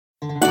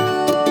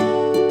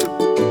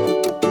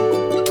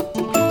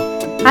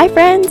Hi,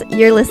 friends.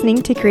 You're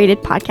listening to Created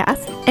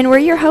Podcast, and we're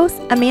your hosts,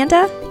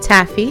 Amanda,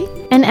 Taffy,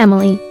 and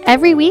Emily.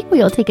 Every week, we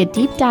will take a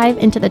deep dive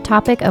into the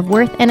topic of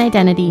worth and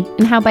identity,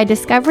 and how by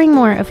discovering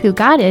more of who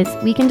God is,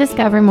 we can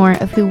discover more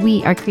of who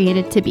we are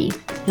created to be.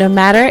 No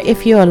matter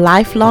if you're a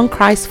lifelong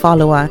Christ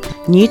follower,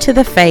 new to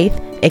the faith,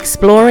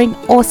 exploring,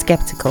 or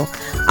skeptical,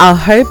 our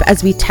hope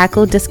as we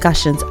tackle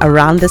discussions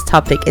around this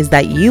topic is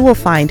that you will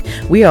find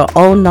we are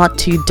all not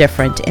too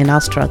different in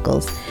our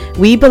struggles.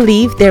 We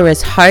believe there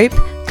is hope,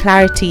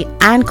 clarity,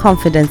 and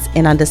confidence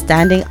in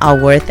understanding our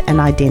worth and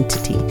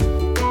identity.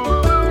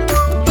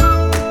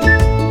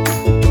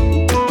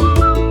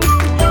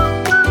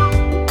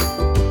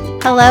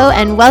 Hello,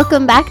 and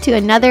welcome back to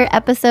another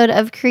episode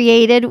of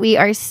Created. We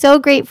are so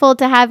grateful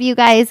to have you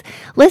guys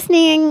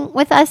listening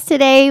with us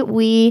today.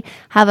 We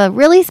have a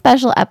really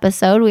special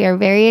episode we are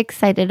very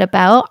excited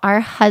about. Our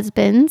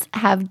husbands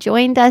have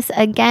joined us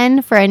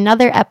again for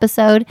another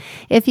episode.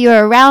 If you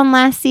were around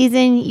last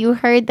season, you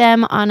heard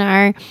them on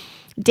our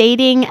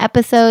dating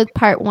episode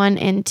part 1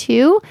 and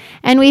 2,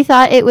 and we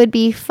thought it would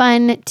be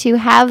fun to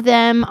have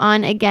them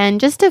on again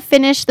just to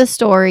finish the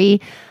story.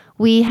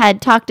 We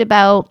had talked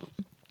about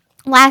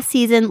last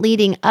season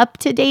leading up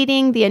to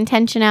dating, the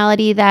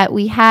intentionality that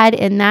we had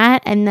in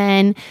that, and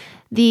then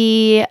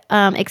the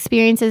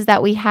experiences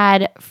that we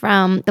had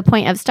from the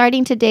point of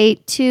starting to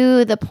date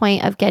to the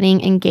point of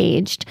getting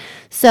engaged.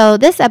 So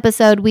this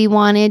episode, we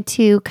wanted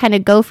to kind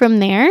of go from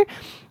there,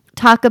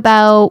 talk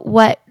about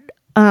what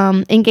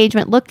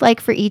engagement looked like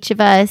for each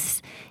of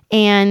us,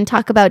 and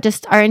talk about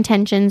just our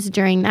intentions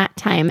during that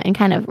time and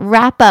kind of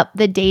wrap up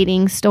the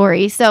dating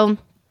story. So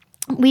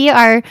we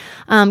are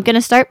going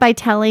to start by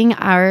telling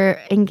our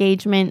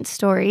engagement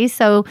story.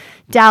 So,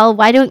 Dal,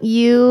 why don't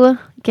you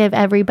give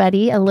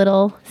everybody a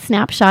little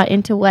snapshot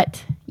into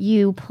what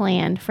you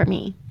planned for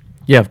me?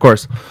 Yeah, of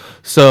course.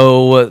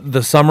 So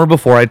the summer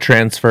before I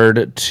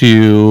transferred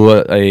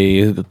to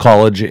a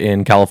college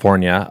in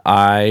California,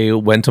 I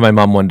went to my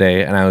mom one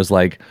day and I was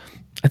like,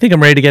 I think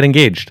I'm ready to get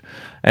engaged.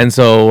 And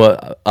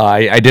so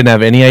I didn't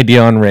have any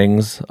idea on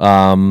rings.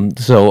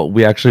 So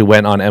we actually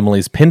went on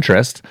Emily's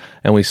Pinterest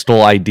and we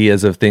stole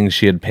ideas of things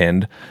she had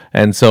pinned.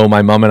 And so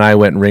my mom and I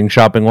went ring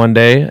shopping one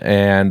day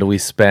and we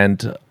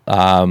spent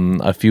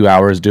a few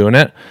hours doing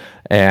it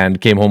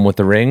and came home with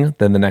the ring.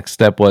 Then the next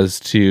step was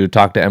to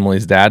talk to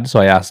Emily's dad.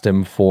 So I asked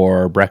him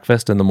for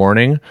breakfast in the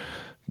morning.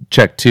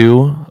 Check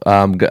 2,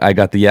 I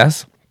got the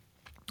yes.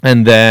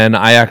 And then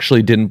I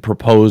actually didn't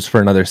propose for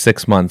another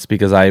 6 months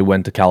because I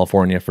went to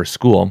California for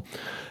school.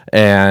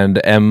 And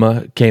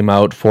Em came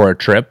out for a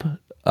trip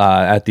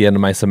at the end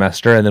of my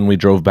semester, and then we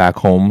drove back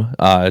home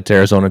to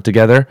Arizona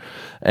together.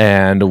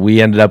 And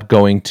we ended up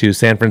going to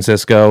San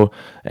Francisco,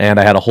 and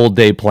I had a whole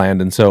day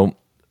planned. And so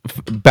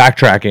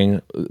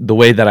backtracking, the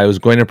way that I was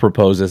going to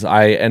propose is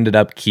I ended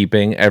up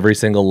keeping every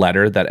single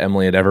letter that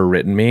Emily had ever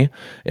written me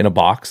in a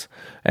box.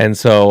 And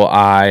so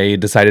I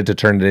decided to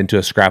turn it into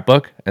a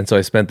scrapbook. And so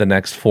I spent the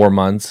next 4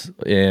 months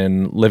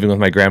in living with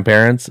my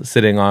grandparents,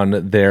 sitting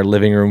on their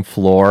living room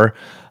floor,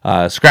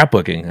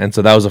 scrapbooking. And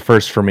so that was a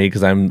first for me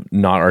because I'm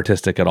not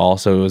artistic at all.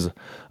 So it was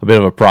a bit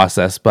of a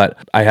process. But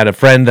I had a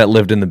friend that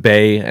lived in the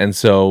Bay. And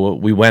so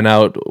we went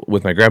out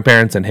with my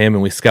grandparents and him,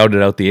 and we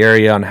scouted out the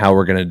area on how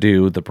we're going to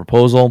do the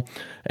proposal.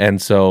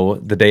 And so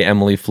the day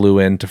Emily flew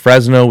in to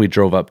Fresno, we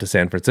drove up to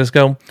San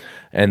Francisco.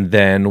 And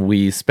then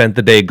we spent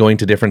the day going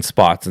to different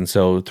spots. And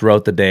so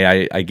throughout the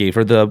day, I gave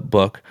her the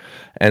book.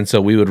 And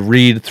so we would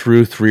read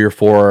through 3 or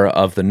 4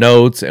 of the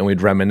notes, and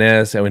we'd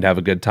reminisce, and we'd have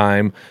a good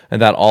time.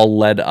 And that all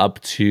led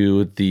up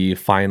to the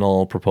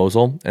final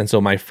proposal. And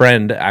so my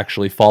friend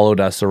actually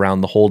followed us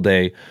around the whole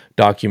day,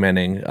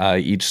 documenting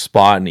each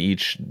spot and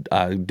each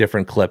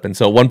different clip. And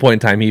so at one point in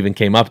time, he even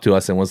came up to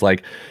us and was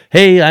like,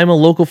 hey, I'm a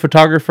local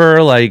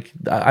photographer. Like,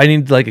 I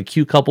need like a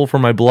cute couple for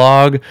my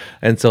blog.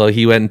 And so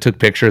he went and took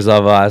pictures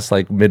of us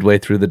like midway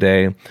through the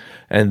day.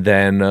 And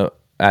then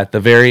at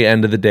the very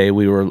end of the day,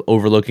 we were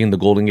overlooking the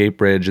Golden Gate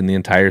Bridge and the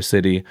entire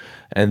city.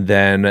 And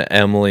then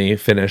Emily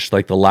finished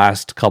like the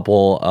last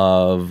couple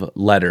of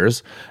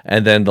letters.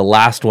 And then the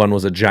last one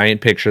was a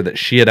giant picture that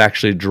she had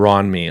actually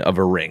drawn me of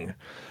a ring.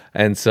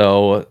 And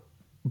so,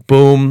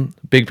 boom,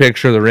 big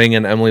picture of the ring.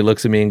 And Emily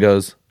looks at me and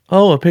goes,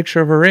 oh, a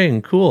picture of a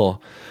ring.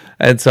 Cool.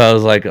 And so I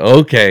was like,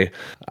 okay,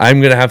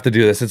 I'm going to have to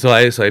do this. And so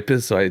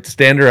I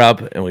stand her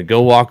up and we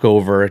go walk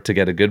over to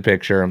get a good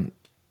picture.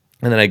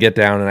 And then I get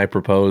down and I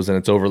propose, and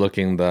it's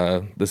overlooking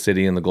the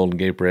city and the Golden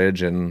Gate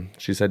Bridge. And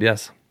she said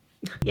yes.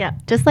 Yeah,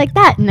 just like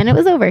that. And then it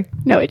was over.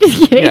 No,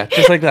 just kidding. Yeah,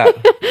 just like that.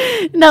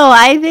 No,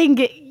 I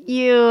think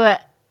you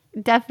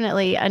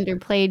definitely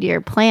underplayed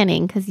your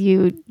planning because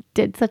you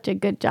did such a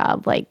good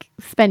job, like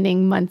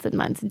spending months and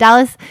months.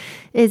 Dallas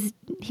is,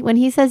 when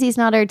he says he's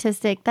not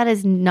artistic, that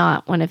is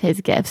not one of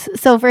his gifts.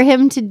 So for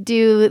him to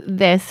do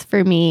this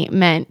for me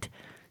meant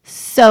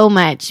so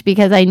much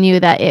because I knew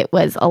that it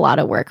was a lot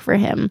of work for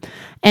him.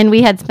 And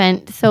we had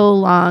spent so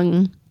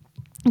long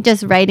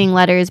just writing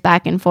letters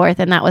back and forth.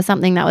 And that was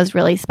something that was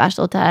really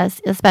special to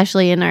us,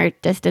 especially in our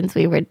distance.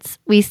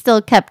 We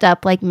still kept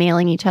up like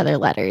mailing each other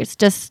letters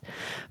just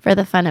for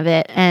the fun of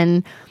it.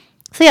 And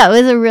So yeah, it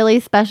was a really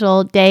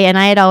special day. And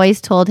I had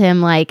always told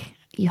him, like,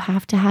 you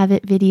have to have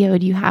it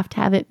videoed. You have to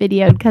have it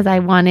videoed, because I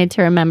wanted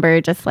to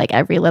remember just like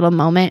every little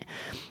moment.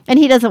 And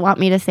he doesn't want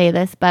me to say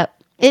this, but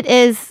it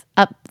is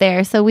up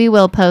there. So we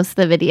will post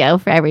the video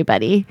for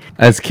everybody.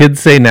 As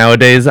kids say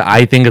nowadays,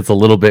 I think it's a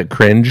little bit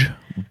cringe,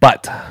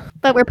 but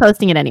we're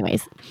posting it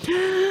anyways.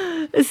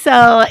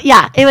 So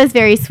yeah, it was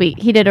very sweet.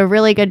 He did a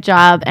really good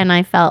job, and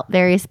I felt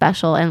very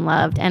special and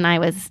loved. And I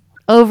was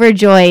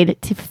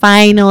overjoyed to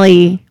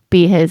finally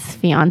be his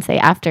fiance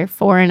after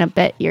 4 and a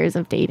bit years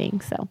of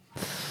dating. So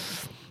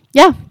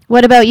yeah.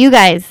 What about you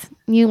guys?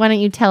 Why don't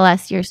you tell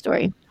us your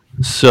story?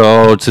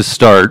 So to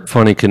start,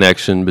 funny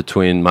connection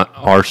between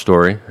our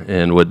story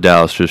and what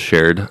Dallas just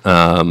shared.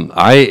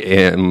 I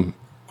am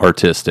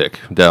artistic.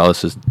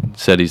 Dallas has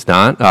said he's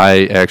not.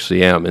 I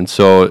actually am. And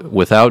so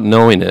without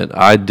knowing it,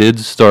 I did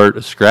start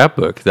a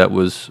scrapbook that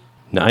was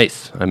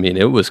nice. I mean,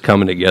 it was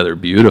coming together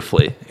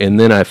beautifully. And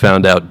then I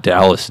found out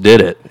Dallas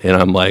did it. And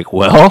I'm like,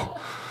 well,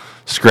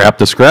 scrap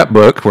the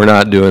scrapbook. We're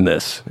not doing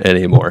this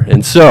anymore.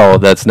 And so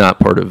that's not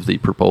part of the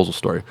proposal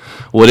story.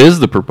 What is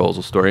the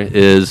proposal story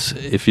is,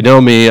 if you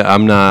know me,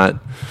 I'm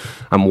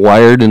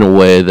wired in a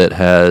way that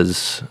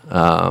has,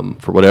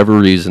 for whatever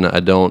reason,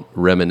 I don't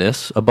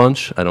reminisce a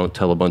bunch. I don't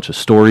tell a bunch of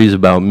stories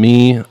about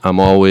me. I'm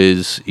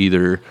always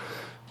either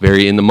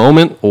very in the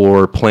moment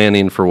or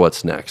planning for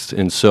what's next.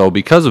 And so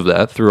because of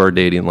that, through our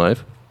dating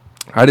life,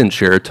 I didn't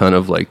share a ton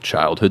of like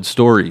childhood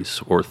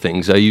stories or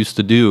things I used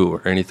to do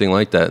or anything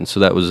like that. And so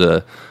that was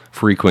a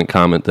frequent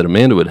comment that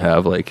Amanda would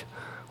have, like,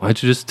 why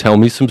don't you just tell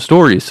me some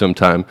stories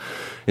sometime?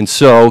 And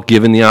so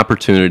given the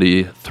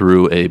opportunity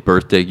through a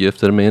birthday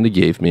gift that Amanda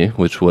gave me,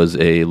 which was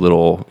a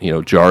little,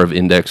 jar of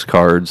index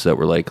cards that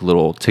were like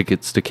little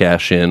tickets to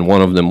cash in.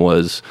 One of them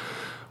was,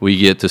 we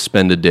get to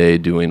spend a day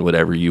doing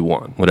whatever you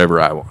want,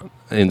 whatever I want.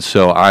 And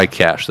so I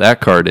cashed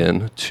that card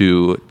in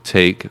to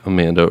take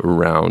Amanda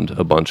around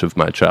a bunch of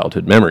my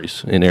childhood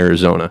memories in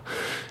Arizona.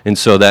 And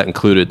so that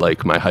included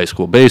like my high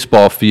school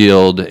baseball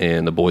field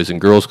and the Boys and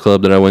Girls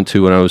Club that I went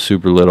to when I was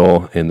super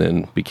little and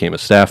then became a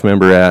staff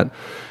member at.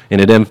 And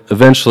it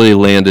eventually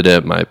landed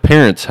at my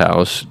parents'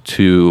 house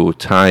to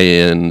tie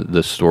in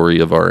the story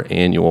of our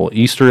annual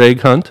Easter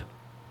egg hunt.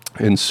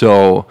 And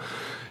so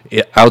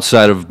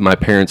outside of my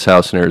parents'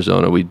 house in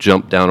Arizona, we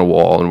jumped down a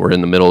wall and we're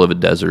in the middle of a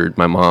desert.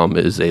 My mom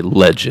is a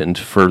legend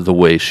for the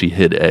way she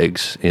hid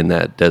eggs in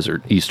that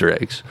desert, Easter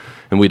eggs.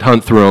 And we'd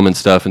hunt through them and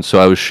stuff. And so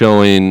I was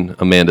showing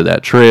Amanda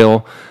that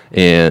trail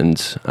and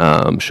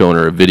showing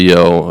her a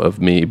video of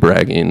me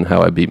bragging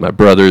how I beat my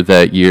brother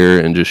that year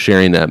and just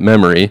sharing that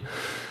memory.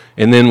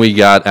 And then we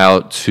got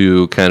out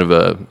to kind of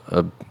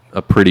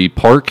a pretty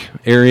park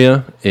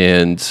area,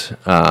 and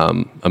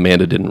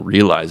Amanda didn't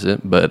realize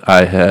it, but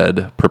I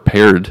had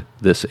prepared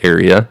this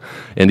area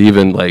and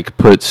even like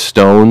put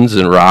stones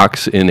and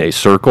rocks in a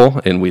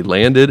circle, and we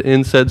landed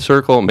in said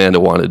circle. Amanda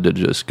wanted to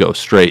just go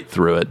straight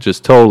through it,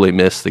 just totally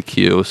missed the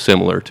cue,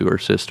 similar to her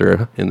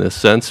sister in this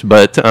sense,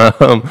 but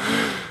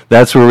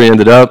that's where we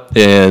ended up.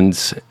 And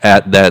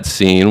at that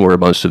scene were a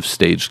bunch of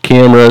staged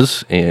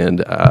cameras,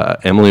 and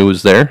Emily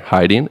was there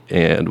hiding,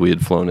 and we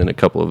had flown in a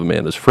couple of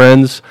Amanda's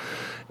friends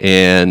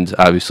and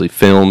obviously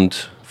filmed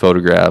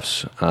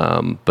photographs,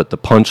 but the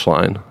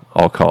punchline,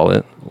 I'll call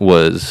it,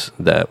 was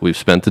that we've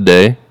spent the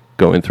day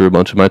going through a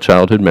bunch of my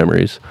childhood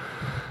memories,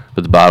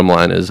 but the bottom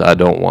line is I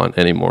don't want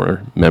any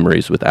more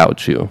memories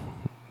without you.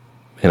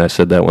 And I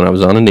said that when I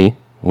was on a knee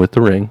with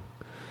the ring,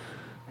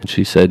 and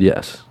she said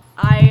yes.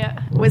 I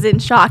was in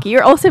shock.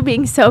 You're also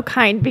being so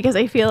kind, because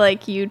I feel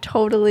like you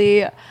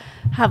totally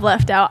have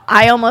left out.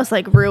 I almost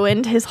like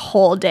ruined his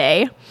whole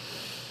day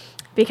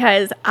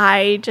because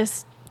I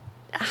just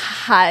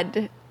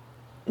had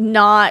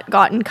not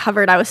gotten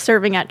covered. I was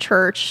serving at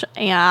church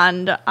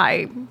and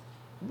I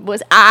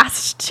was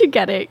asked to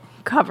get it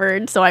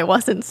covered, so I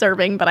wasn't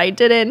serving, but I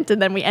didn't.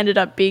 And then we ended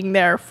up being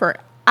there for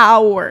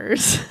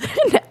hours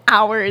and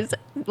hours,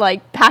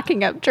 like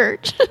packing up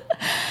church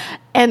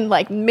and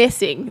like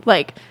missing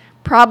like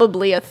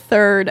probably a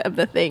third of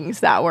the things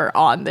that were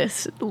on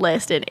this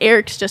list. And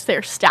Eric's just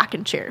there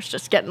stacking chairs,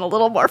 just getting a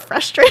little more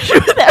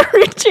frustrated with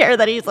every chair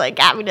that he's like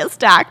having to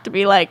stack to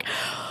be like,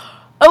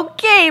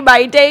 okay,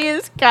 my day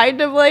is kind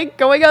of like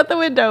going out the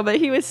window. But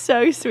he was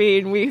so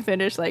sweet, and we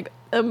finished like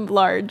a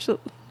large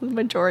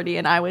majority,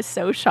 and I was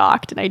so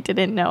shocked and I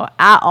didn't know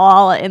at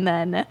all. And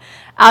then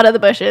out of the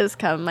bushes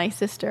come my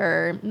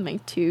sister, my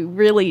two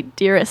really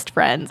dearest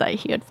friends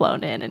he had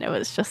flown in, and it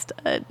was just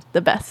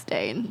the best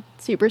day and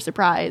super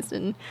surprised.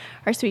 And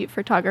our sweet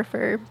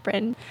photographer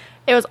friend,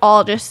 it was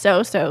all just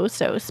so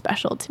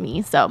special to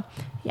me. So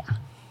yeah,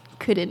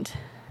 couldn't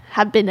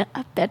have been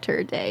a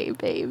better day,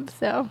 babe.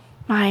 So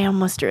I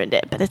almost ruined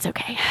it, but it's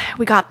okay.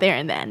 We got there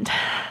in the end.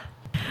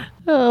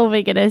 Oh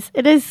my goodness.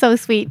 It is so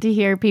sweet to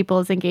hear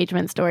people's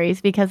engagement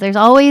stories, because there's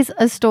always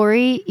a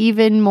story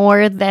even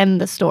more than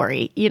the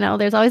story.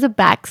 There's always a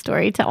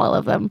backstory to all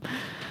of them.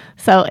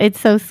 So it's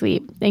so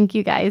sweet. Thank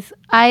you guys.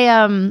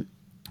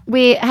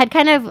 We had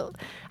kind of,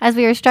 as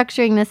we were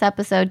structuring this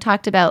episode,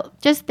 talked about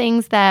just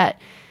things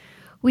that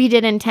we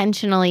did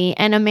intentionally.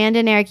 And Amanda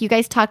and Eric, you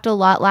guys talked a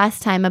lot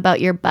last time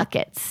about your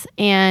buckets.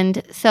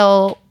 And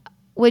so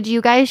would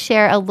you guys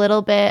share a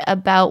little bit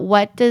about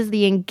what does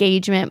the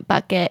engagement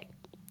bucket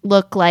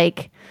look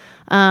like?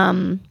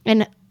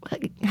 And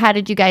how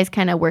did you guys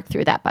kind of work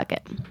through that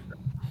bucket?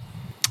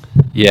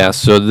 Yeah,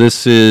 so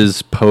this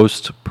is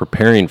post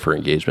preparing for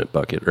engagement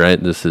bucket, right?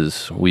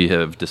 We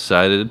have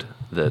decided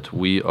that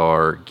we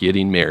are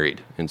getting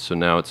married. And so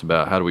now it's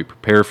about how do we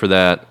prepare for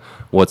that?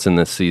 What's in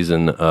the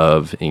season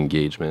of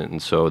engagement?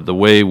 And so the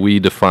way we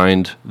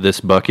defined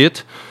this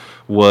bucket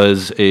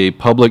was a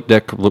public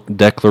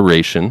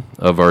declaration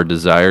of our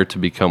desire to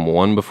become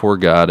one before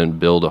God and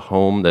build a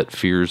home that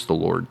fears the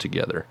Lord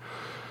together.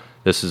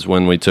 This is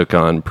when we took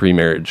on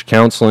pre-marriage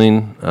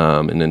counseling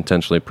and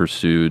intentionally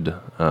pursued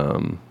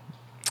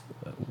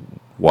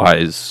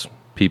wise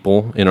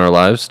people in our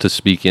lives to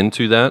speak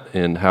into that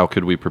and how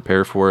could we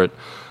prepare for it.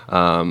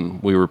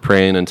 We were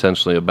praying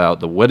intentionally about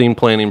the wedding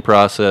planning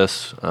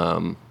process.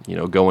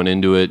 Going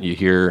into it, you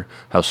hear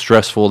how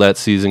stressful that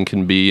season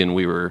can be, and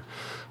we were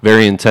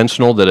very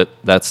intentional that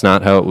that's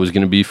not how it was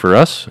going to be for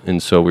us.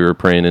 And so we were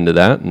praying into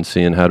that and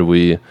seeing how do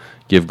we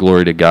give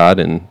glory to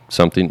God in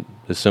something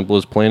as simple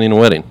as planning a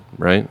wedding,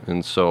 right?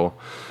 And so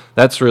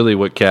that's really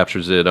what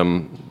captures it.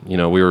 We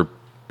were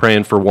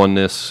praying for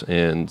oneness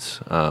and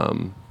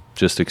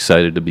just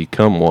excited to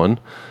become one,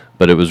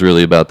 but it was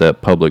really about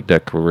that public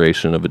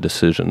declaration of a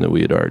decision that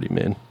we had already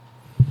made.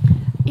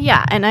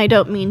 Yeah, and I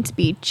don't mean to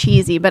be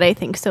cheesy, but I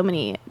think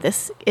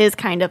this is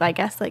kind of, I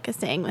guess, like a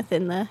saying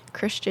within the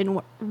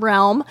Christian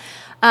realm.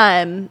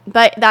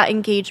 But that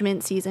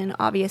engagement season,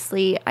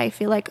 obviously, I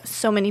feel like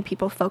so many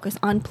people focus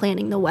on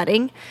planning the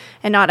wedding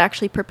and not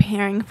actually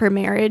preparing for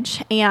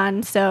marriage.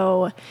 And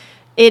so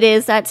it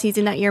is that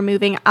season that you're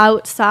moving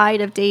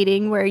outside of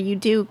dating where you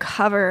do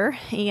cover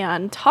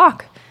and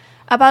talk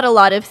about a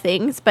lot of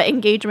things, but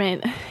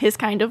engagement is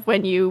kind of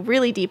when you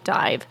really deep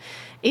dive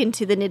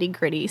into the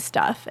nitty-gritty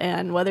stuff,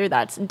 and whether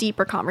that's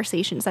deeper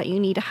conversations that you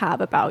need to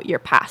have about your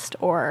past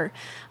or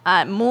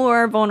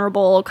more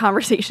vulnerable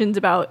conversations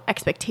about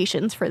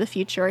expectations for the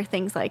future,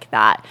 things like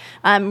that.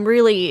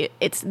 Really,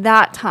 it's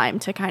that time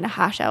to kind of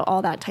hash out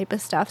all that type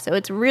of stuff. So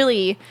it's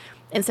really,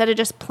 instead of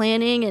just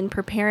planning and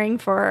preparing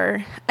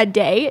for a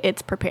day,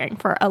 it's preparing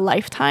for a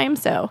lifetime.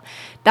 So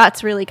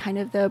that's really kind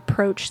of the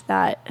approach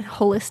that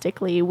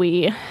holistically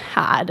we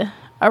had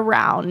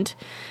around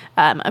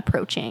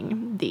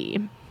approaching the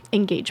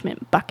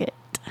engagement bucket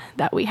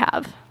that we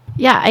have.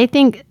 Yeah, I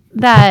think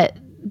that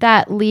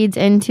leads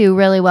into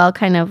really well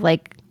kind of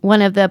like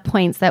one of the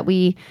points that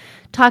we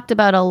talked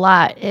about a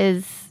lot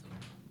is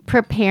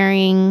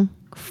preparing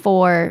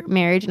for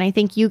marriage. And I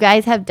think you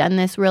guys have done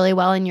this really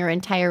well in your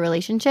entire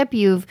relationship.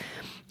 You've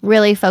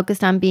really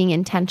focused on being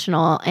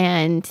intentional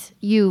and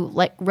you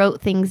like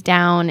wrote things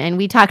down. And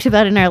we talked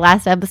about in our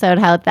last episode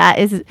how that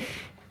is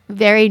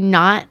very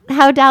not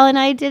how Dal and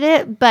I did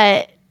it,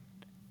 but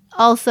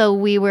also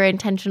we were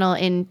intentional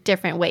in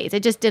different ways.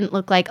 It just didn't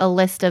look like a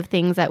list of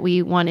things that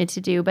we wanted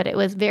to do, but it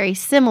was very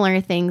similar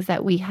things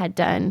that we had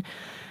done.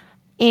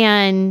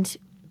 And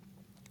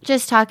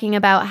just talking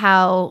about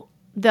how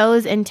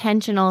those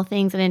intentional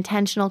things and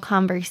intentional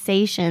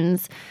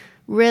conversations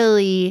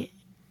really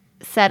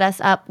set us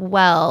up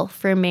well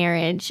for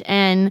marriage.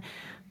 And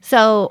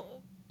so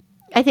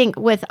I think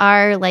with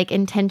our like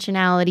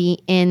intentionality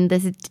in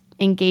this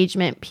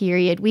engagement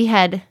period, we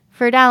had,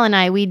 for Dal and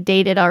I, we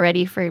dated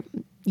already for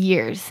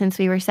years since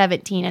we were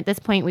 17. At this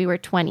point, we were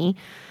 20.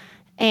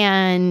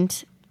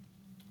 And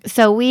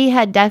so we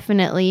had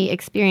definitely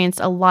experienced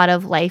a lot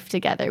of life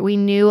together. We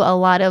knew a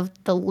lot of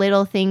the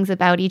little things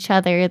about each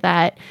other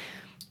that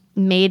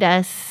made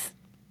us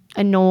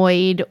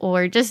annoyed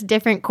or just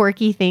different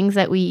quirky things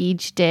that we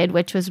each did,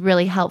 which was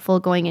really helpful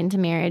going into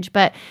marriage.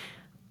 But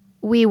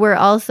we were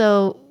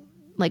also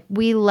like,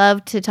 we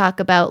love to talk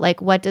about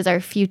like, what does our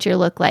future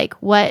look like?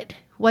 What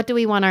do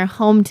we want our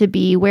home to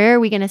be? Where are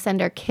we going to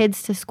send our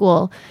kids to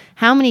school?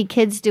 How many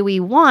kids do we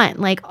want?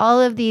 Like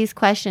all of these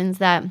questions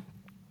that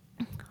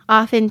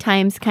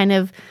oftentimes kind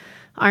of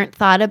aren't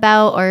thought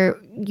about,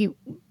 or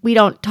we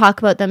don't talk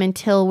about them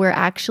until we're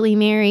actually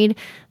married.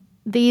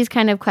 These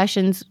kind of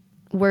questions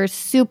were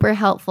super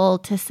helpful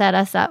to set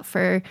us up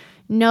for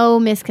no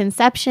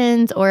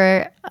misconceptions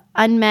or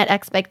unmet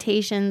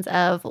expectations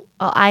of, well,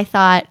 I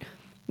thought,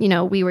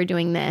 we were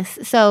doing this.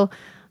 So,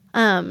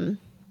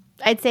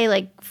 I'd say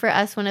like for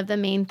us, one of the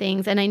main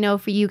things, and I know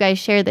for you guys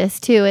share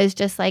this too, is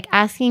just like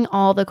asking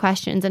all the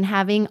questions and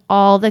having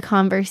all the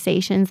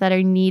conversations that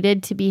are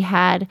needed to be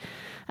had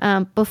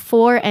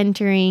before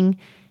entering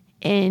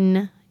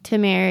into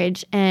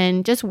marriage,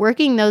 and just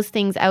working those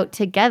things out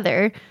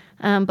together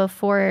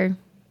before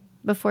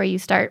you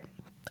start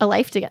a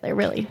life together,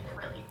 really.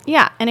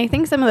 Yeah, and I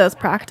think some of those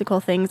practical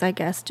things, I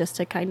guess, just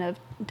to kind of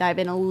dive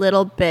in a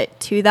little bit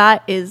to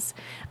that is,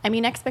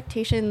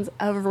 expectations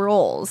of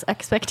roles,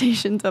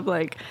 expectations of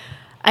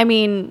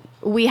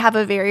we have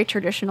a very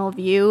traditional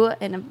view,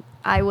 and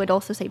I would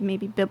also say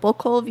maybe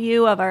biblical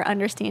view of our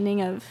understanding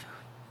of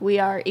we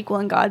are equal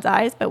in God's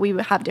eyes, but we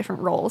have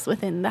different roles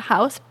within the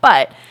house.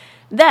 But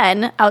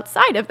Then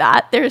outside of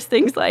that, there's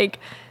things like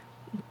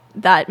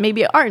that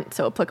maybe aren't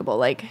so applicable.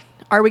 Like,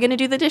 are we going to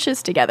do the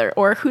dishes together?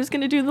 Or who's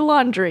going to do the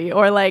laundry?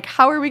 Or like,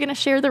 how are we going to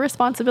share the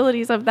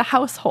responsibilities of the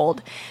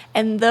household?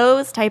 And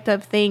those type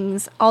of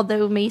things,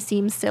 although may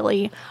seem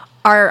silly,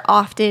 are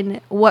often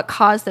what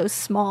cause those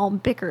small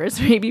bickers,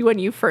 maybe when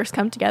you first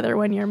come together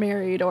when you're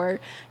married, or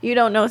you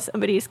don't know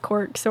somebody's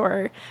quirks,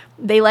 or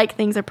they like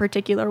things a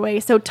particular way.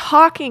 So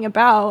talking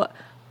about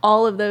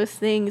all of those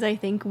things, I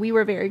think we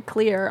were very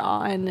clear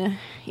on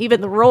even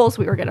the roles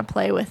we were going to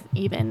play with,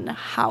 even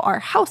how our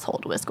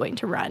household was going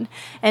to run.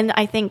 And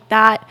I think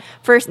that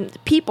for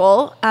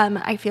people,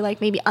 I feel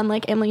like maybe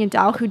unlike Emily and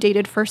Dal, who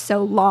dated for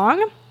so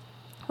long,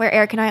 where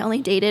Eric and I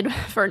only dated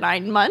for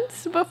 9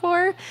 months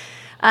before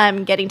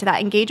getting to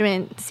that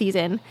engagement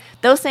season,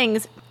 those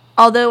things,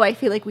 although I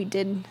feel like we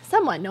did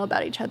somewhat know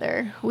about each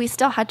other, we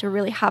still had to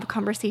really have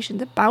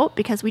conversations about,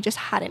 because we just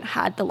hadn't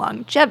had the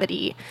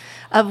longevity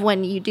of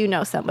when you do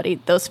know somebody,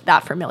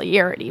 that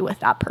familiarity with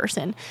that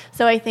person.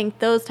 So I think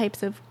those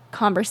types of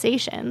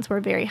conversations were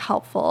very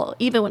helpful.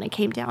 Even when it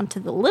came down to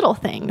the little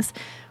things,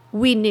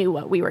 we knew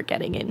what we were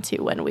getting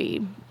into when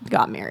we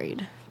got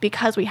married,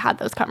 because we had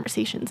those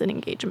conversations in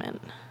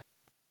engagement.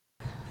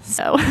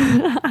 So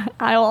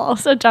I will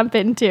also jump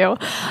into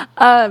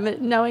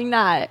knowing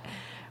that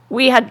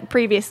we had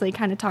previously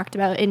kind of talked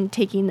about in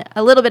taking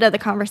a little bit of the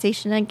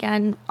conversation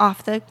again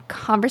off the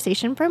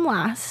conversation from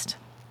last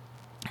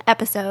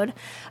episode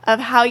of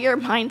how your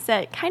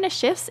mindset kind of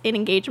shifts in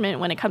engagement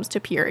when it comes to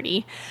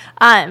purity.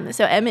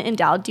 So Emmett and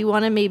Dal, do you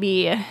want to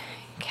maybe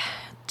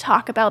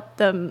talk about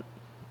the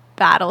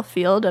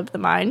battlefield of the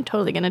mind?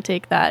 Totally going to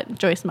take that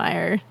Joyce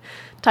Meyer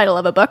title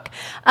of a book.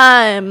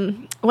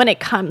 When it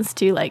comes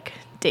to like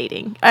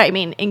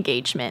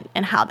engagement,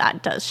 and how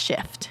that does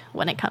shift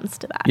when it comes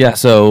to that. Yeah,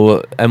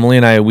 so Emily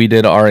and we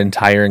did our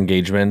entire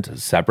engagement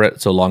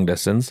separate, so long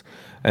distance.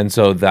 And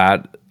so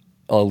that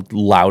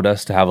allowed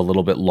us to have a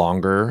little bit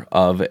longer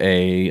of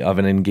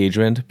an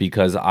engagement,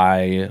 because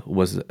and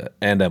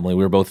Emily,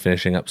 we were both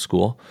finishing up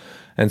school.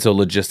 And so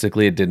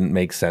logistically, it didn't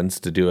make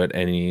sense to do it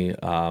any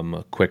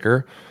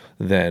quicker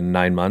than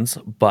 9 months.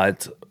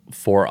 But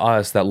for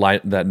us,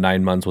 that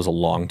 9 months was a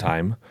long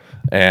time.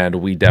 And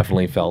we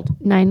definitely felt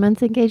 9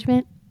 months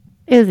engagement.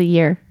 It was a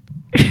year.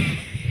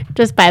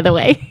 Just by the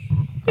way.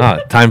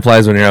 Time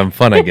flies when you're having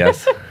fun, I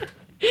guess.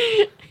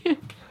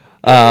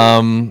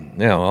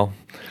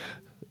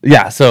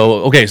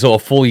 So a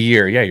full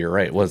year. Yeah, you're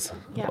right. It was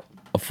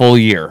a full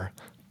year.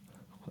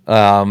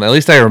 At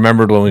least I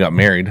remembered when we got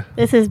married.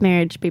 This is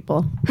marriage,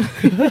 people.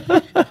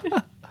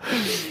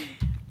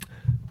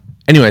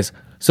 Anyways,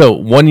 so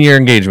 1 year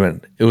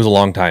engagement. It was a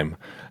long time.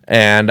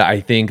 And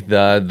I think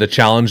the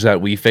challenge that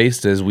we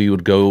faced is we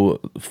would go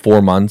 3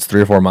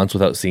 or 4 months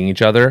without seeing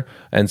each other.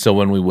 And so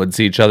when we would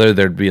see each other,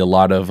 there'd be a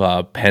lot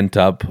of pent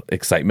up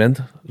excitement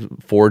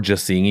for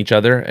just seeing each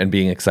other and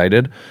being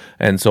excited.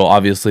 And so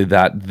obviously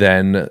that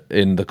then,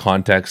 in the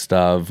context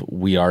of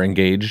we are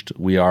engaged,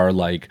 we are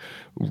like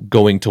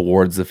going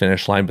towards the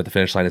finish line, but the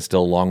finish line is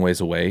still a long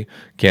ways away,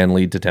 can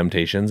lead to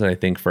temptations. And I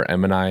think for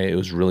Em and I, it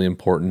was really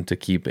important to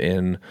keep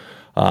in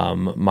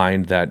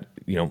mind that,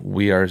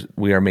 we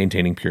are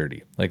maintaining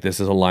purity. Like, this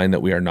is a line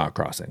that we are not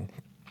crossing.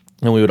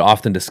 And we would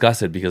often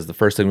discuss it, because the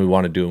first thing we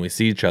want to do when we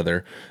see each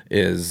other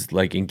is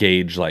like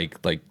engage, like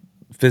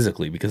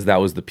physically, because that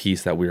was the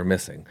piece that we were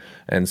missing.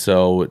 And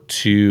so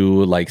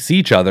to like see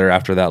each other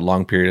after that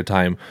long period of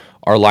time,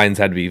 our lines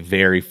had to be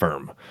very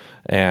firm.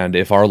 And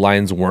if our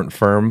lines weren't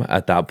firm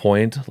at that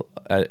point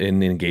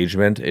in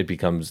engagement, it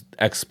becomes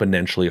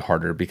exponentially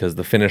harder, because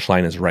the finish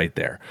line is right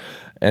there.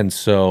 And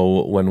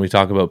so when we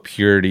talk about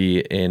purity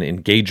in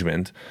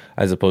engagement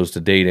as opposed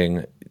to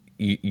dating,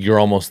 you're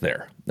almost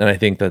there. And I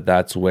think that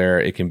that's where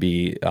it can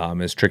be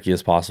as tricky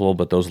as possible.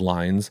 But those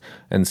lines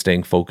and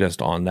staying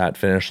focused on that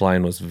finish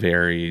line was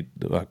very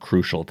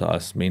crucial to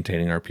us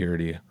maintaining our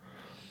purity.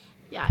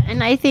 Yeah,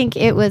 and I think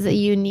it was a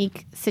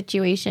unique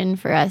situation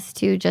for us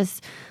too.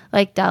 Just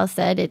like Dal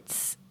said,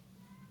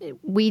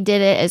 we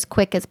did it as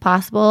quick as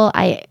possible.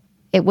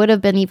 It would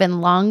have been even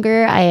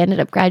longer. I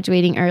ended up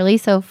graduating early,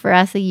 so for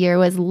us, a year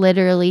was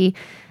literally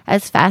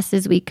as fast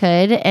as we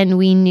could, and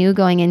we knew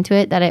going into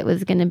it that it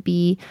was going to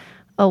be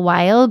a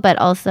while, but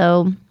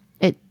also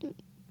it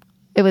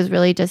was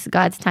really just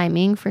God's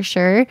timing for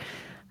sure.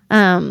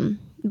 But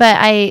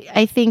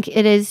I think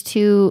it is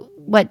to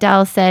what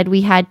Dal said,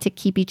 we had to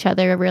keep each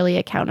other really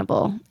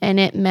accountable,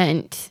 and it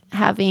meant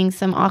having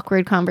some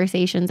awkward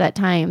conversations at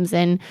times,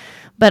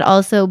 but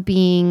also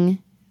being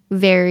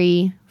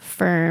very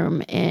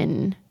firm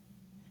in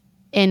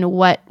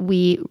what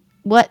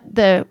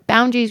the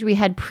boundaries we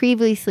had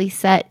previously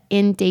set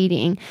in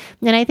dating.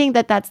 And I think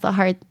that that's the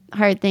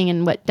hard thing,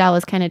 and what Dal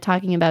was kind of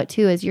talking about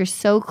too, is you're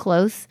so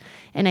close,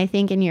 and I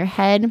think in your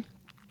head,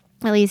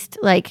 at least,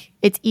 like,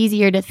 it's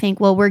easier to think,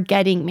 well, we're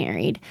getting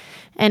married,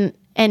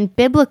 and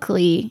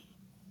biblically,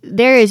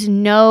 there is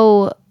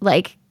no,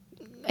 like,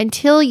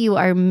 until you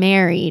are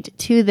married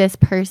to this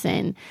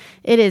person,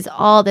 it is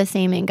all the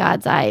same in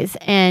God's eyes.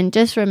 And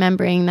just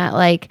remembering that,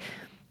 like,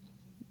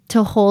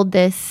 to hold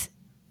this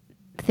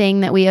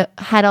thing that we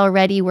had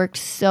already worked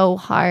so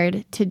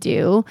hard to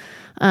do,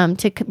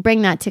 to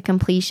bring that to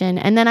completion.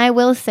 And then I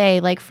will say,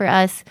 like, for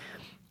us,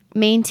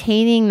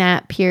 maintaining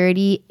that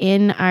purity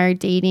in our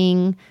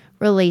dating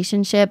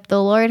relationship,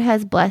 the Lord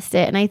has blessed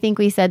it. And I think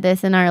we said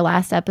this in our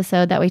last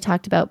episode that we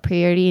talked about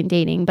purity in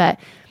dating, but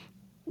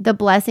the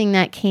blessing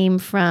that came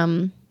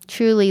from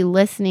truly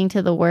listening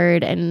to the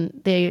word and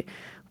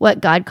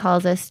what God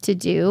calls us to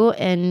do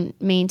and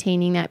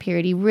maintaining that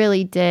purity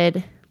really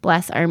did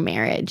bless our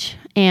marriage.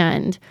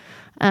 And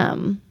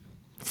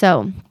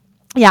so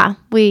yeah,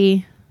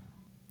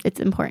 it's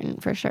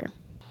important for sure.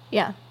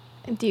 Yeah.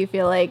 Do you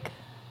feel like,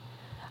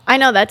 I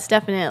know that's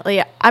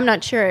definitely, I'm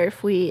not sure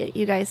if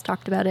you guys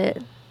talked about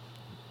it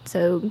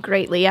so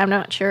greatly. I'm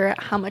not sure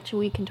how much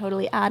we can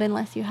totally add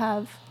unless you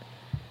have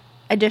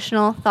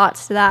additional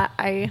thoughts to that.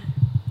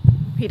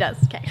 He does.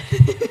 Okay.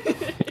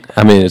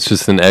 I mean, it's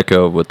just an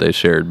echo of what they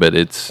shared,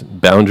 but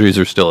boundaries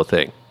are still a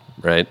thing,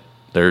 right?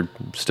 There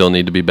still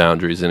need to be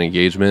boundaries in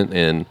engagement.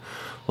 And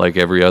like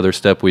every other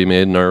step we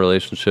made in our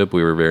relationship,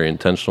 we were very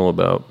intentional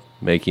about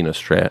making a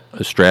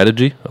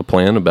strategy, a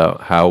plan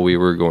about how we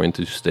were going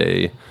to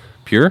stay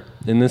pure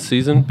in this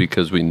season,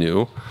 because we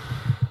knew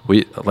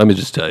let me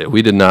just tell you,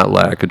 we did not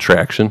lack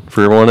attraction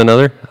for one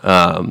another.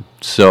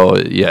 So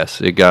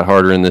yes, it got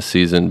harder in this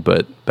season,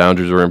 but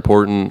boundaries were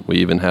important. We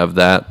even have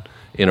that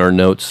in our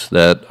notes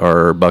that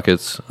are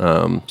buckets.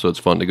 So it's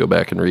fun to go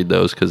back and read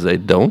those because they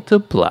don't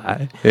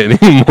apply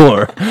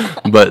anymore.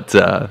 But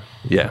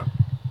yeah.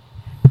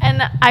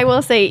 And I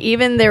will say,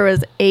 even there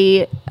was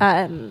a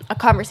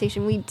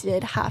conversation we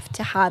did have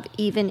to have,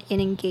 even in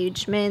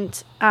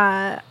engagement,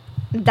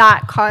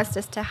 that caused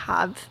us to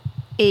have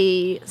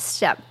a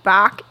step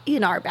back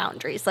in our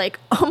boundaries, like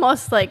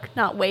almost like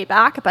not way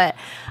back, but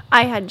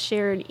I had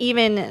shared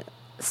even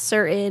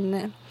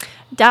certain,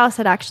 Dallas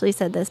had actually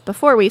said this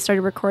before we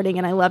started recording,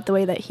 and I love the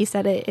way that he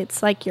said it.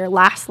 It's like your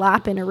last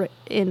lap in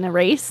a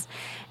race,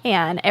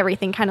 and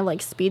everything kind of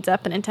like speeds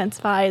up and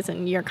intensifies,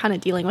 and you're kind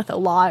of dealing with a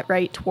lot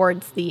right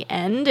towards the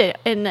end,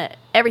 and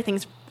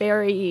everything's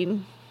very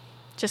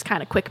just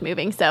kind of quick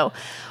moving. So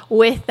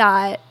with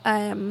that,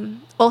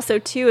 also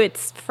too,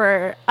 it's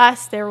for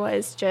us, there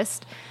was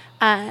just,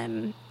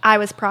 I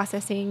was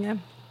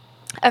processing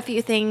a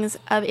few things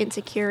of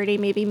insecurity,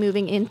 maybe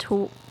moving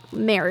into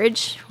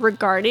marriage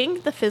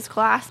regarding the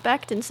physical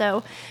aspect. And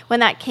so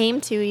when that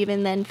came to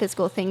even then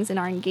physical things in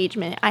our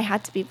engagement, I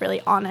had to be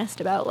really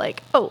honest about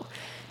like, oh,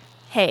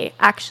 hey,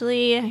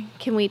 actually,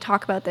 can we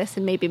talk about this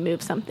and maybe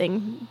move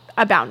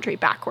a boundary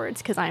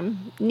backwards, because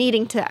I'm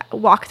needing to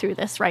walk through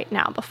this right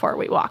now before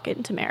we walk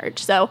into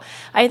marriage. So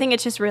I think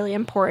it's just really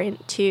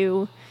important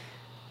to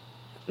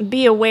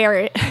be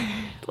aware,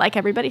 like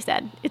everybody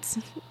said, it's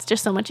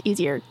just so much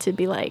easier to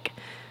be like,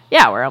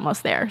 yeah, we're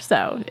almost there,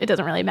 so it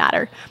doesn't really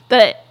matter.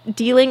 But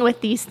dealing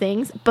with these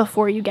things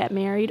before you get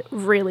married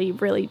really,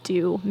 really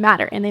do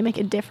matter, and they make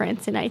a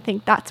difference. And I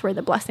think that's where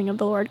the blessing of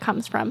the Lord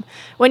comes from,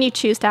 when you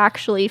choose to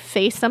actually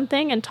face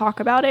something and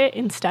talk about it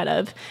instead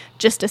of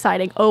just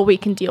deciding, oh, we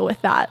can deal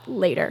with that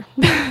later,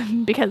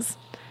 because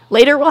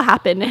later will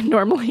happen, and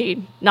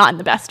normally not in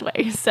the best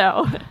way.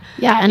 So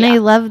yeah, and I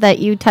love that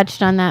you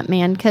touched on that,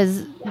 man,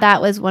 because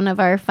that was one of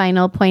our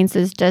final points,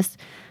 is just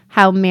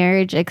how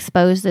marriage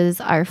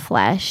exposes our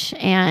flesh.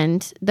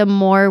 And the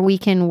more we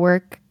can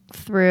work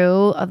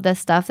through of the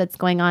stuff that's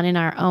going on in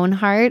our own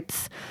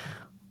hearts,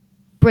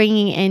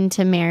 bringing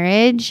into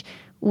marriage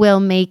will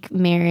make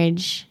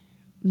marriage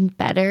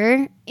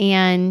better.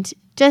 And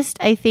just,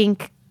 I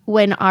think,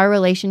 when our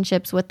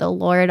relationships with the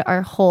Lord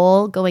are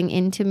whole going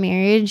into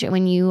marriage,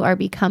 when you are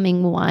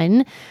becoming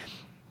one,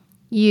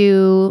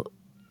 it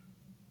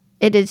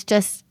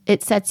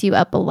sets you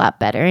up a lot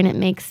better, and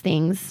it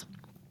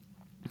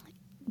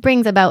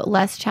brings about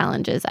less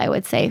challenges, I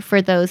would say,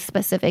 for those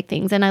specific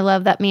things. And I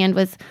love that man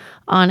was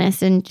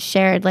honest and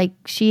shared, like,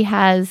 she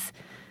has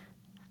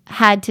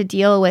had to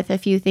deal with a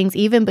few things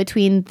even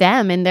between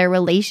them and their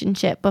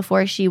relationship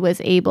before she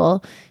was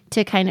able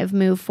to kind of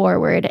move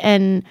forward.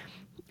 And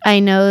I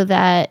know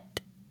that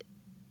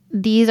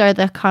these are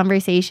the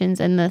conversations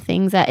and the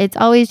things that it's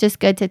always just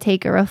good to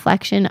take a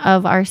reflection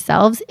of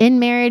ourselves in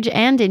marriage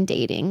and in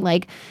dating.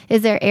 Like,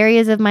 is there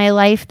areas of my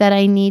life that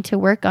I need to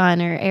work on,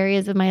 or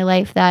areas of my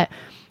life that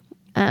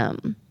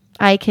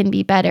I can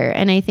be better?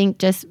 And I think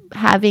just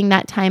having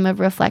that time of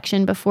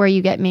reflection before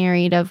you get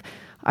married of,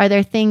 are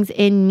there things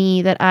in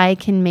me that I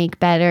can make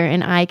better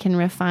and I can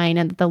refine,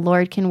 and that the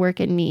Lord can work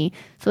in me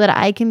so that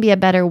I can be a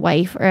better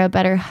wife or a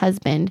better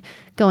husband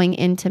going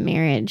into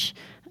marriage?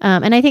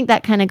 And I think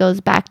that kind of goes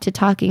back to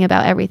talking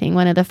about everything.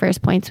 One of the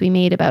first points we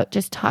made about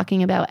just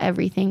talking about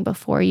everything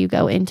before you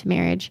go into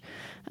marriage,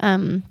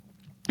 and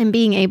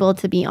being able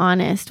to be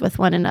honest with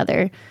one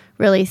another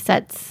really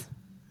sets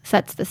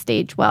the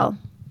stage well.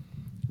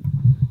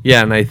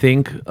 Yeah, and I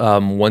think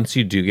once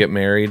you do get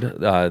married,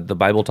 the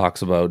Bible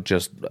talks about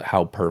just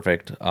how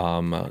perfect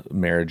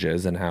marriage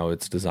is and how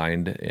it's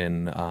designed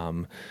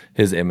in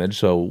His image.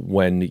 So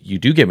when you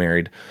do get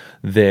married,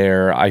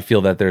 I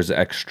feel that there's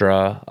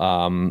extra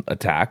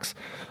attacks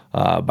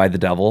by the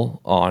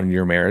devil on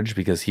your marriage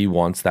because he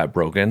wants that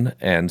broken.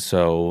 And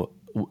so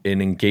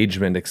in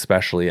engagement,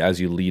 especially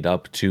as you lead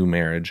up to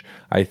marriage,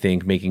 I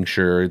think making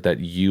sure that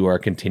you are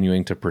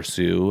continuing to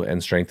pursue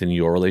and strengthen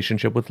your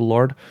relationship with the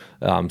Lord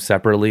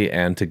separately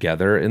and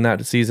together in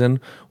that season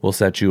will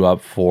set you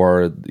up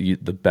for the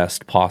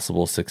best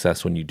possible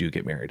success when you do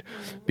get married.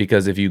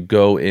 Because if you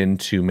go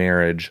into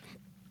marriage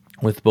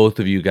with both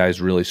of you guys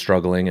really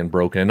struggling and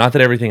broken, and not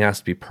that everything has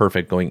to be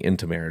perfect going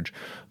into marriage,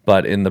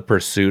 but in the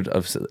pursuit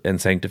of and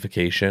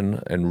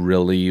sanctification and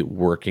really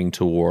working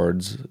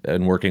towards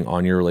and working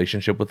on your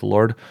relationship with the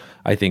Lord,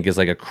 I think is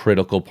like a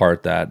critical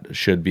part that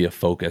should be a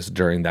focus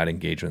during that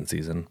engagement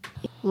season.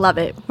 Love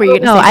it. Were you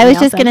gonna No, say I was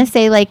something just else going to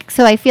say, like,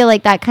 so I feel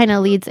like that kind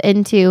of leads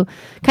into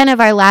kind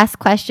of our last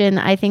question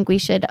I think we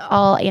should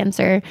all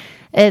answer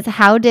is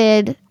how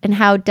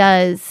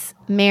does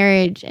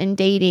marriage and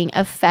dating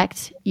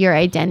affect your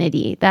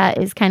identity? That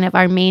is kind of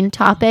our main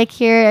topic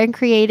here in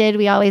Created.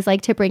 We always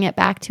like to bring it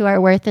back to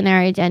our worth and our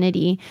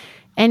identity.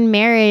 And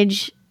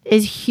marriage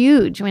is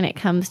huge when it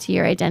comes to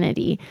your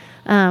identity.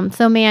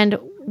 So, Mand,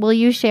 will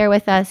you share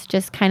with us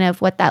just kind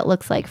of what that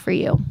looks like for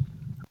you?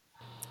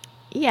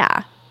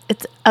 Yeah,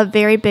 it's a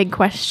very big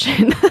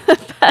question.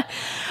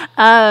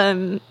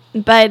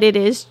 But it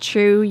is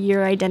true.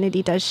 Your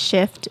identity does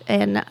shift.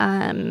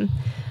 And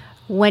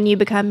when you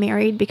become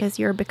married, because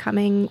you're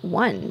becoming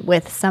one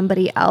with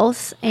somebody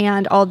else.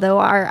 And although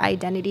our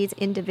identities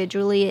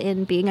individually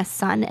in being a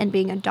son and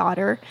being a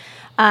daughter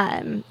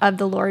of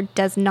the Lord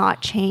does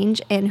not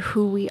change, and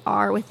who we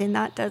are within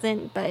that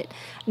doesn't, but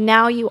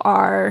now you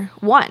are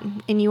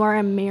one and you are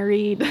a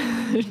married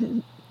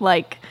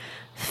like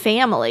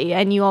family,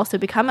 and you also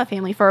become a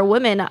family. For a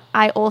woman,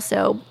 I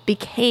also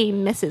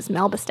became Mrs.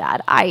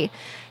 Melbostad. I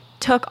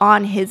took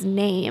on his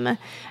name,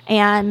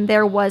 and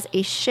there was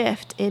a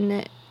shift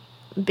in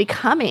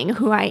becoming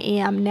who I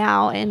am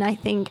now. And I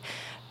think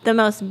the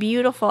most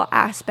beautiful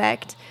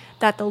aspect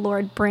that the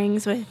Lord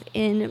brings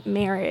within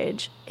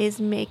marriage is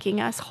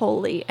making us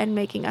holy and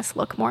making us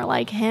look more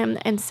like him.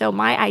 And so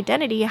my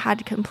identity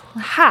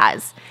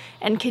has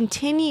and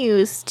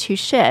continues to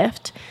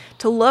shift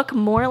to look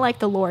more like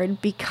the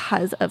Lord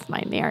because of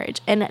my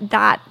marriage. And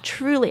that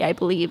truly, I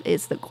believe,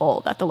 is the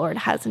goal that the Lord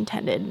has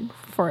intended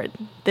for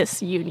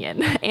this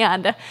union.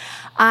 And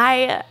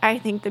I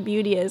think the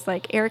beauty is,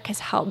 like, Eric has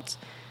helped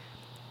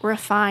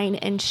refine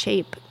and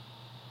shape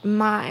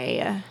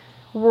my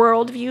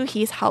worldview.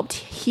 He's helped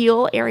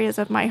heal areas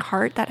of my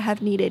heart that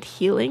have needed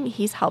healing.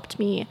 He's helped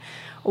me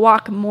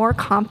walk more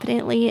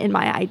confidently in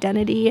my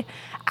identity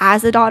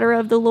as a daughter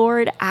of the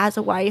Lord, as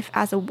a wife,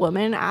 as a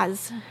woman,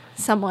 as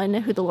someone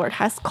who the Lord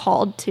has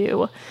called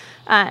to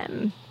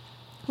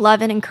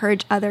love and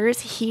encourage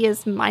others. He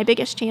is my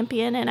biggest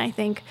champion, and I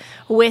think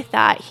with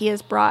that, he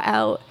has brought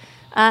out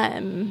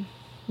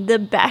the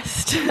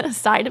best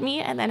side of me,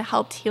 and then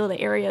helped heal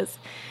the areas,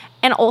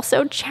 and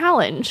also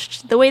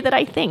challenged the way that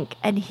I think.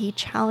 And he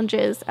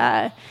challenges,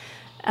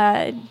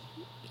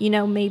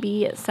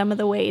 maybe some of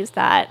the ways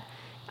that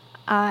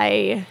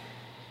I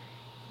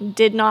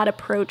did not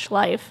approach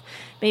life,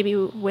 maybe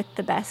with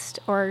the best,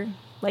 or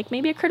like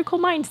maybe a critical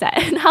mindset,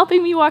 and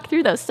helping me walk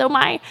through those. So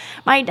my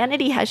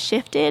identity has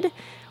shifted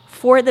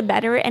for the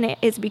better, and it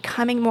is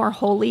becoming more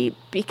holy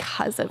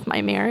because of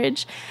my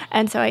marriage.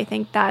 And so I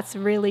think that's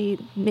really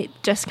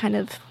just kind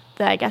of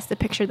the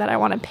picture that I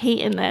want to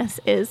paint in this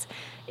is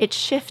it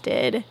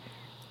shifted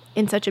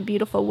in such a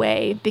beautiful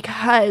way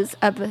because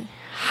of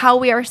how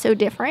we are so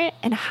different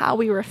and how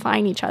we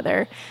refine each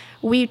other.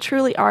 We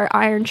truly are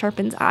iron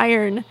sharpens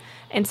iron.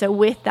 And so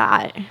with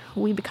that,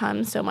 we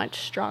become so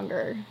much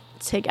stronger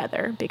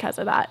together because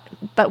of that.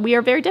 But we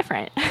are very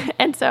different.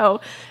 And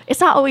so it's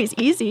not always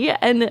easy.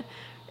 And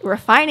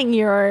refining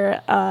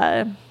your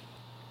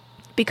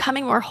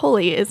becoming more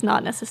holy is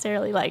not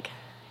necessarily like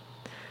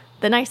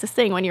the nicest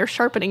thing. When you're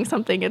sharpening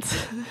something,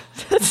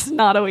 it's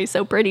not always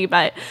so pretty,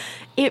 but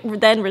it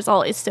then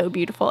result is so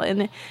beautiful,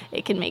 and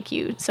it can make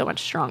you so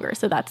much stronger.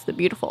 So that's the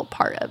beautiful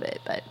part of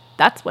it. But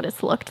that's what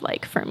it's looked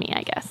like for me,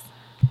 I guess.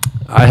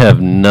 I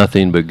have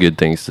nothing but good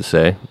things to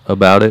say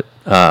about it.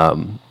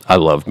 I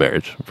love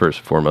marriage, first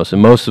and foremost,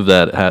 and most of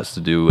that has to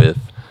do with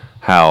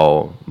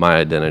how my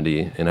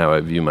identity and how I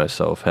view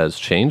myself has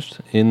changed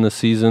in the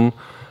season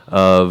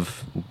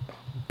of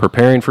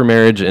preparing for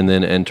marriage and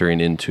then entering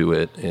into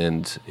it.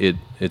 And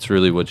it's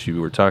really what you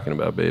were talking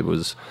about, babe,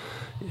 was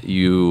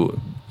you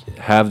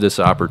have this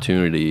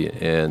opportunity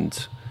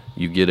and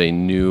you get a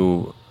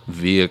new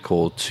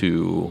vehicle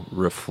to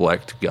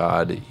reflect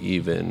God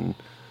even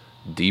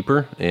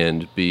deeper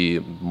and be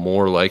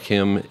more like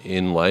him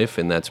in life.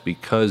 And that's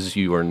because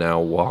you are now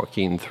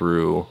walking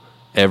through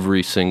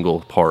every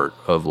single part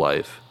of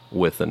life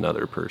with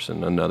another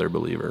person, another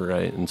believer,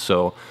 right? And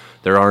so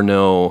there are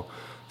no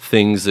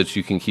things that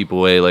you can keep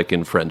away, like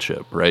in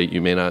friendship, right?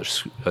 You may not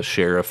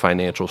share a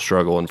financial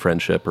struggle in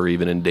friendship or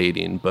even in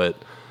dating, but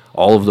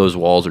all of those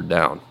walls are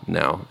down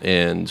now,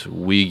 and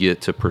we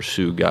get to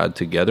pursue God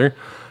together.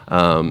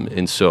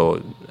 And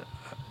so,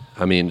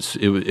 I mean,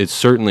 it's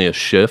certainly a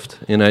shift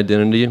in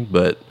identity,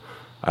 but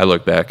I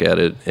look back at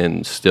it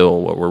and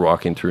still what we're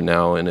walking through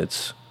now, and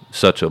it's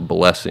such a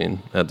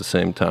blessing at the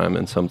same time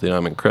and something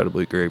I'm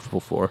incredibly grateful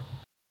for.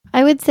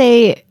 I would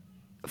say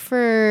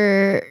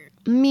for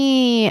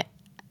me,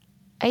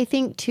 I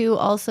think too,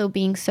 also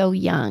being so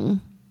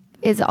young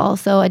is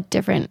also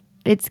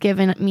it's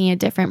given me a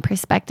different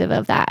perspective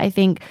of that. I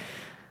think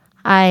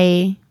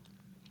I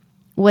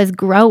was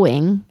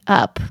growing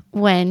up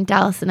when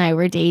Dallas and I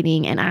were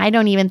dating, and I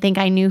don't even think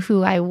I knew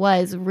who I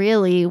was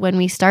really when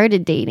we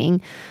started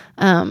dating.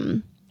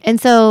 And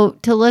so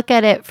to look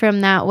at it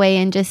from that way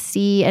and just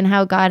see and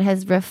how God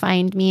has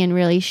refined me and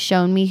really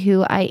shown me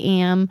who I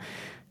am,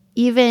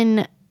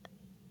 even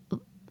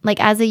like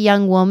as a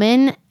young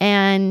woman,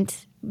 and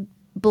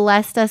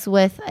blessed us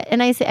with,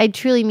 and I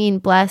truly mean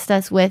blessed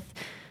us with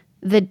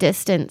the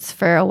distance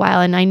for a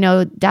while. And I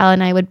know Dal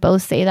and I would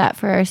both say that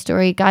for our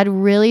story. God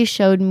really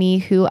showed me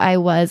who I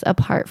was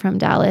apart from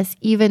Dallas,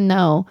 even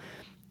though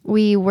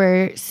we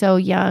were so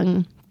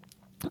young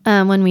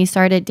when we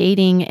started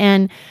dating.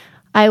 And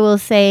I will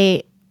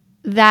say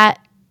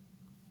that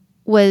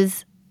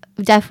was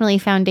definitely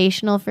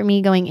foundational for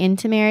me going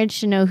into marriage,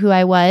 to know who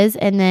I was.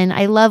 And then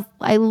I love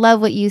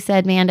what you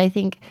said, man. I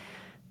think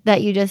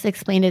that you just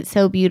explained it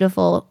so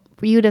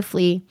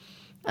beautifully.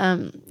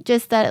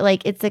 Just that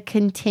like it's a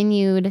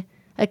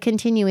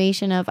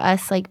continuation of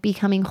us like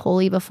becoming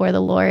holy before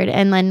the Lord.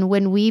 And then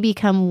when we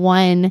become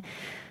one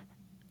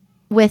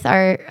with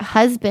our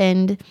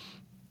husband,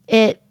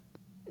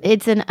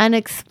 it's an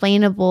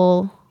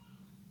unexplainable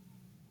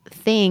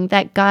thing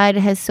that God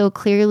has so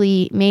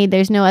clearly made.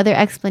 There's no other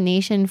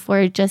explanation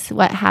for just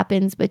what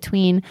happens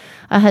between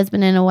a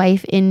husband and a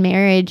wife in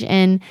marriage,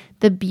 and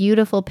the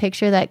beautiful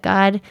picture that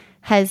God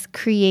has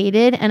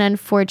created. And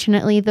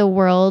unfortunately, the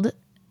world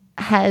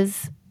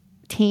has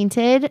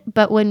tainted.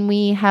 But when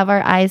we have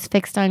our eyes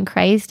fixed on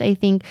Christ, I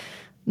think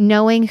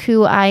knowing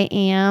who I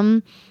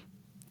am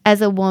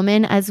as a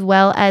woman as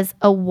well as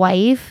a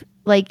wife,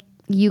 like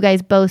you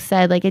guys both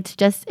said, like it's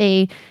just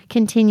a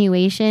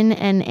continuation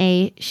and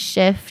a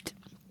shift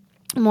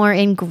more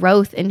in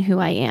growth in who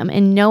I am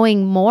and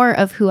knowing more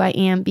of who I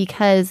am,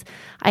 because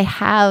I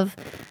have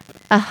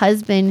a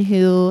husband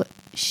who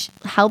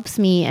helps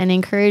me and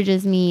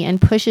encourages me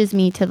and pushes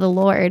me to the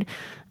Lord.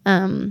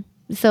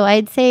 So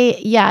I'd say,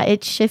 yeah,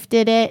 it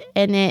shifted it,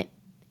 and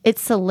it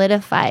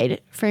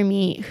solidified for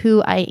me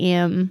who I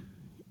am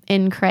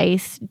in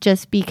Christ,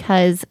 just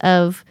because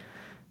of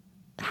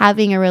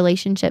having a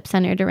relationship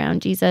centered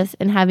around Jesus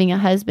and having a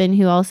husband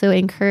who also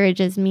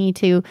encourages me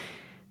to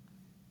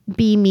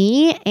be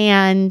me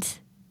and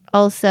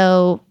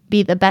also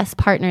be the best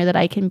partner that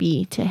I can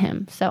be to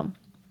him. So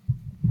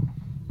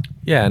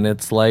Yeah, and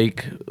it's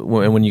like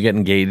when you get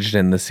engaged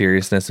and the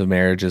seriousness of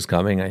marriage is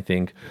coming, I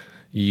think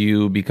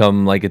you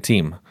become like a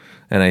team.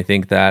 And I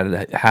think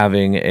that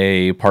having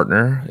a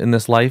partner in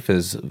this life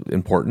is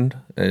important.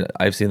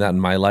 I've seen that in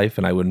my life,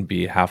 and I wouldn't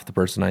be half the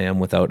person I am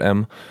without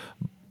Em.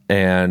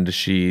 And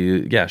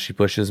she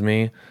pushes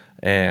me.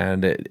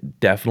 And it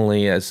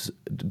definitely, as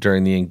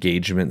during the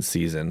engagement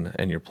season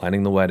and you're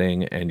planning the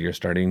wedding and you're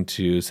starting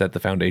to set the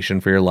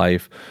foundation for your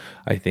life,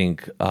 I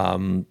think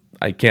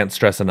I can't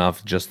stress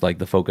enough just like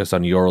the focus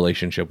on your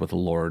relationship with the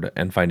Lord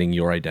and finding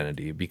your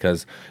identity,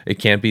 because it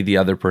can't be the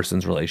other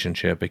person's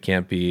relationship. It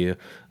can't be,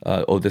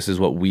 this is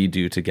what we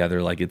do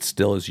together. Like it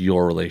still is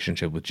your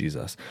relationship with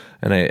Jesus.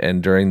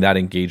 And during that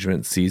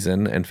engagement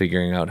season and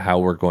figuring out how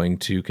we're going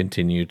to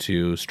continue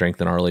to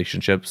strengthen our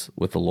relationships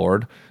with the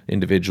Lord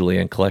individually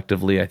and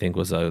collectively, I think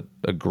was a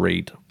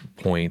great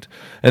point.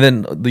 And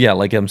then, yeah,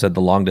 like Em said,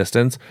 the long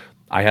distance,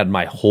 I had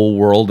my whole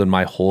world and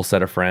my whole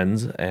set of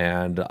friends,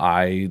 and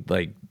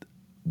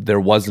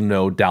there was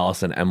no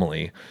Dallas and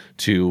Emily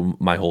to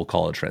my whole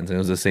college friends. And it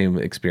was the same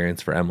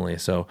experience for Emily.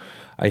 So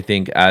I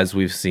think as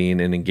we've seen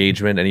in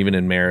engagement and even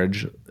in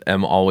marriage,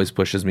 Em always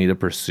pushes me to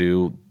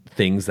pursue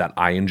things that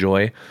I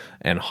enjoy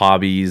and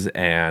hobbies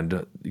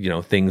and,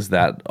 things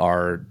that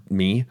are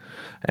me.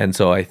 And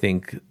so I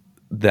think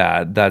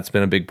that that's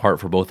been a big part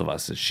for both of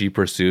us. She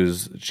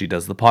does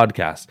the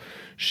podcast.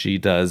 She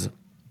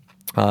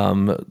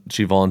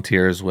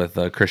volunteers with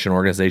a Christian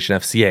organization,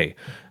 FCA.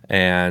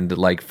 And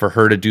like for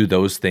her to do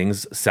those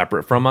things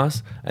separate from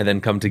us and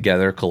then come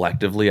together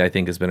collectively, I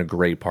think has been a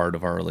great part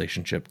of our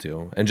relationship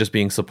too. And just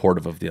being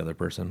supportive of the other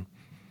person.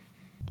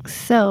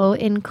 So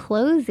in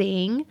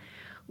closing,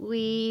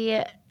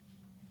 I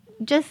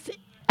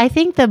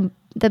think the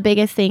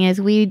biggest thing is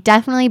we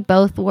definitely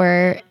both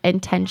were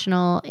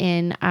intentional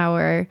in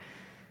our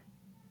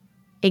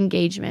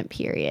engagement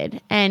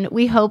period. And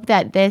we hope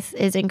that this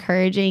is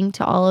encouraging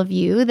to all of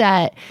you,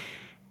 that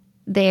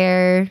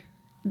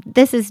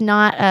this is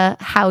not a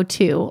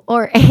how-to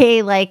or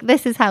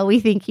this is how we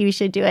think you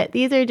should do it.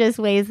 These are just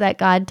ways that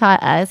God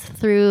taught us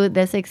through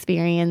this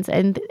experience,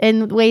 and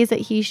ways that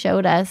he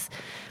showed us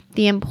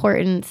the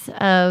importance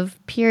of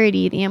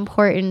purity, the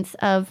importance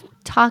of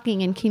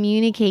talking and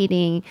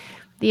communicating,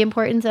 the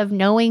importance of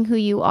knowing who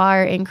you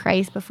are in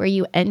Christ before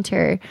you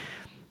enter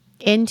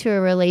into a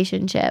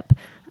relationship.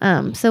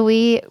 So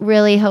we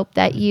really hope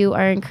that you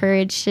are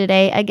encouraged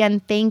today. Again,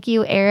 thank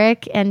you,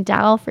 Eric and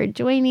Dal, for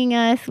joining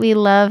us. We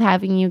love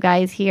having you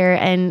guys here.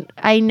 And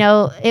I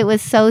know it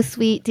was so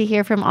sweet to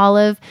hear from all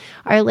of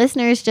our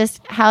listeners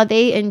just how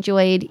they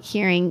enjoyed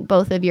hearing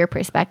both of your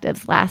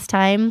perspectives last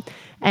time.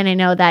 And I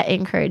know that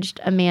encouraged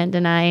Amanda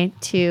and I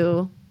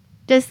to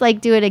just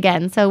do it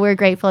again. So we're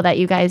grateful that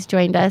you guys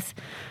joined us.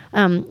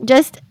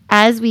 Just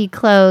as we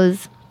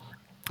close,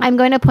 I'm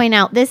going to point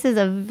out this is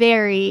a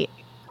very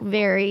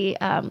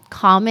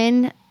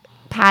common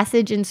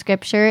passage in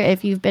scripture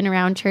if you've been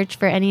around church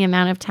for any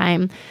amount of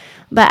time.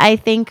 But I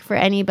think for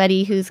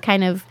anybody who's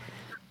kind of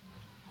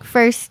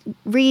first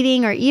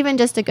reading or even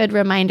just a good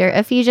reminder,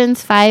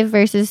 Ephesians 5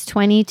 verses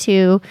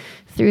 22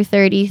 through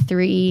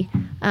 33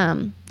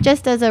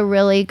 just does a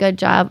really good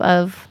job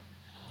of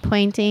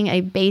pointing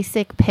a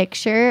basic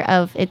picture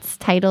of, it's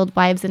titled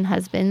Wives and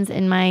Husbands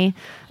in my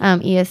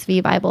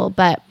ESV Bible,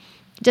 but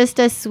just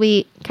a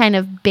sweet kind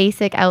of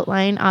basic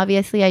outline.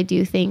 Obviously, I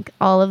do think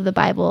all of the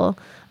Bible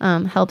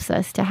helps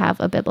us to have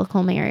a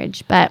biblical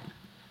marriage, but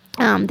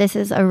this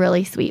is a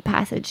really sweet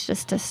passage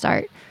just to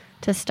start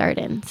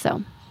in.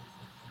 So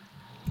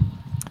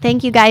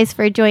thank you guys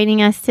for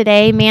joining us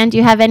today. Man, do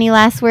you have any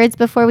last words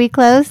before we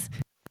close?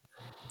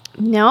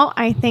 No,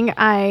 I think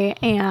I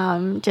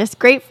am just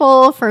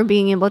grateful for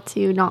being able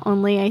to not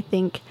only, I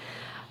think,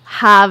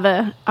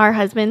 have our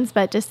husbands,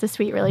 but just the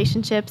sweet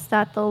relationships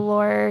that the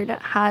Lord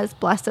has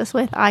blessed us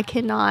with. I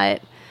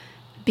cannot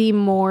be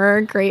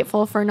more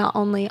grateful for not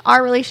only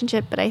our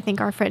relationship, but I think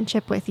our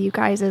friendship with you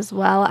guys as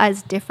well,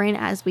 as different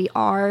as we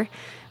are.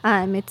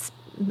 It's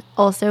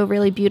also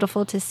really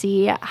beautiful to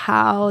see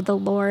how the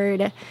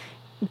Lord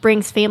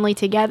brings family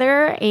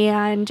together,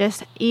 and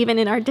just even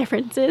in our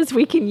differences,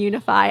 we can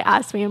unify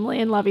as family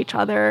and love each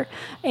other.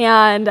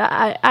 And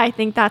I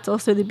think that's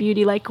also the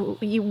beauty.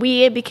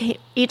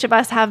 Each of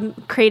us have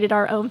created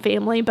our own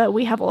family, but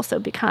we have also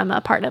become a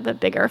part of a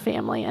bigger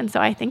family. And so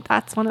I think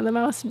that's one of the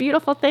most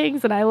beautiful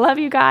things. And I love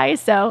you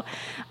guys. So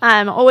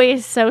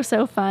always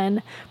so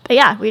fun. But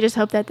yeah, we just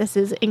hope that this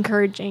is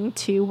encouraging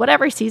to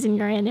whatever season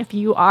you're in. If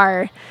you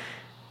are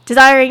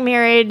desiring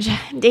marriage,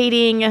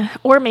 dating,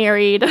 or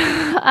married,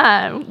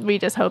 we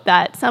just hope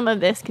that some of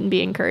this can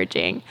be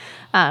encouraging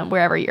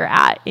wherever you're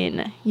at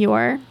in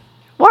your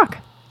walk.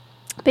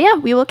 But yeah,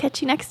 we will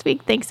catch you next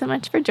week. Thanks so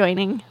much for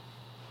joining.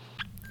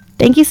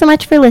 Thank you so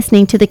much for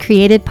listening to the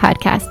Created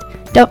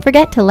Podcast. Don't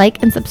forget to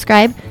like and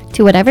subscribe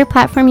to whatever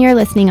platform you're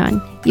listening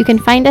on. You can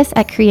find us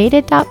at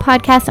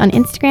created.podcast on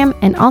Instagram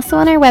and also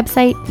on our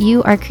website,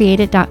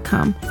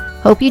 youarecreated.com.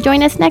 Hope you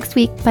join us next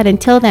week, but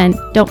until then,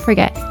 don't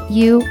forget,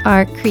 you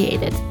are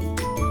created.